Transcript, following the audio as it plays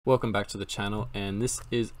Welcome back to the channel, and this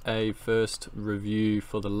is a first review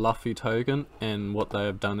for the Luffy token and what they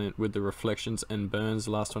have done with the reflections and burns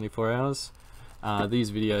the last 24 hours. These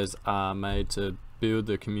videos are made to build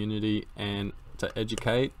the community and to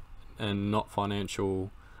educate and not financial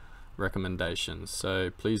recommendations, so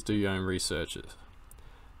please do your own researches.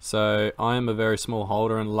 So I am a very small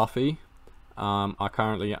holder in Luffy. I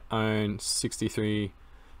currently own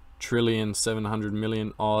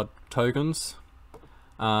 63,700,000,000 odd tokens.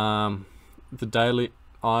 The daily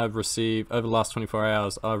I've received over the last 24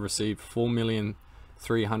 hours, I've received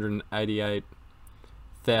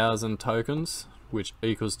 4,388,000 tokens, which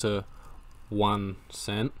equals to 1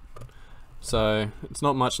 cent. So it's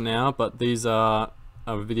not much now, but these are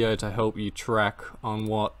a video to help you track on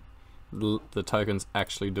what the token's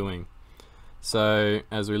actually doing. So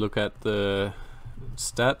as we look at the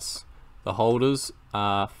stats, the holders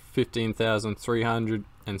are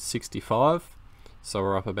 15,365. So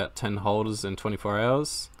we're up about 10 holders in 24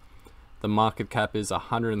 hours. The market cap is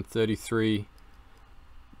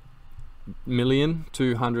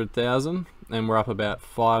 133,200,000, and we're up about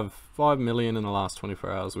 5 million in the last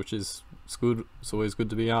 24 hours, which is good. It's always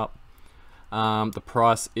good to be up. The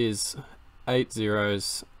price is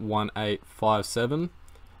 801857.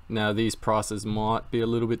 Now these prices might be a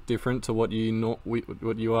little bit different to what you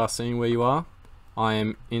are seeing where you are. I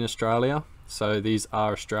am in Australia, so these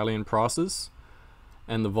are Australian prices.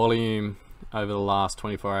 And the volume over the last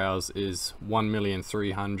 24 hours is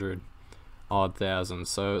 1,300,000.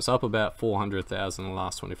 So it's up about 400,000 in the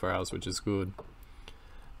last 24 hours, which is good.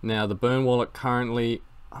 Now the burn wallet currently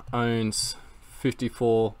owns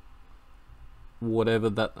 54, whatever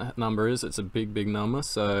that number is. It's a big number,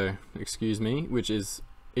 so excuse me, which is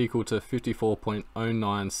equal to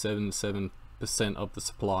 54.0977% of the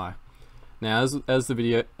supply. Now as the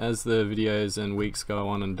videos and weeks go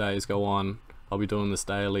on and days go on, I'll be doing this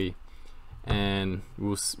daily, and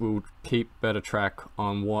we'll keep better track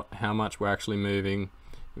on how much we're actually moving,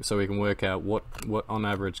 so we can work out what on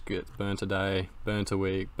average gets burnt a day, burnt a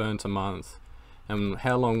week, burnt a month, and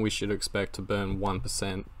how long we should expect to burn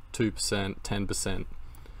 1%, 2%, 10%.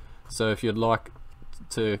 So if you'd like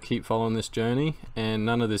to keep following this journey, and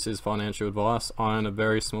none of this is financial advice, I own a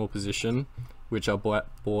very small position which I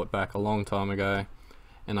bought back a long time ago,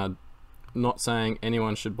 and I'm not saying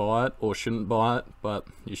anyone should buy it or shouldn't buy it, but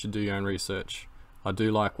you should do your own research. I do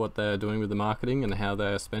like what they are doing with the marketing and how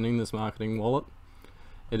they are spending this marketing wallet.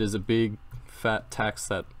 It is a big fat tax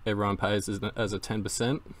that everyone pays as a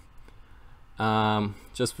 10%.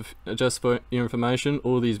 Just for your information,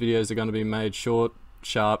 all these videos are going to be made short,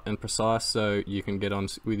 sharp and precise, so you can get on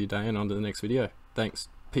with your day and on to the next video. Thanks.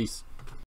 Peace.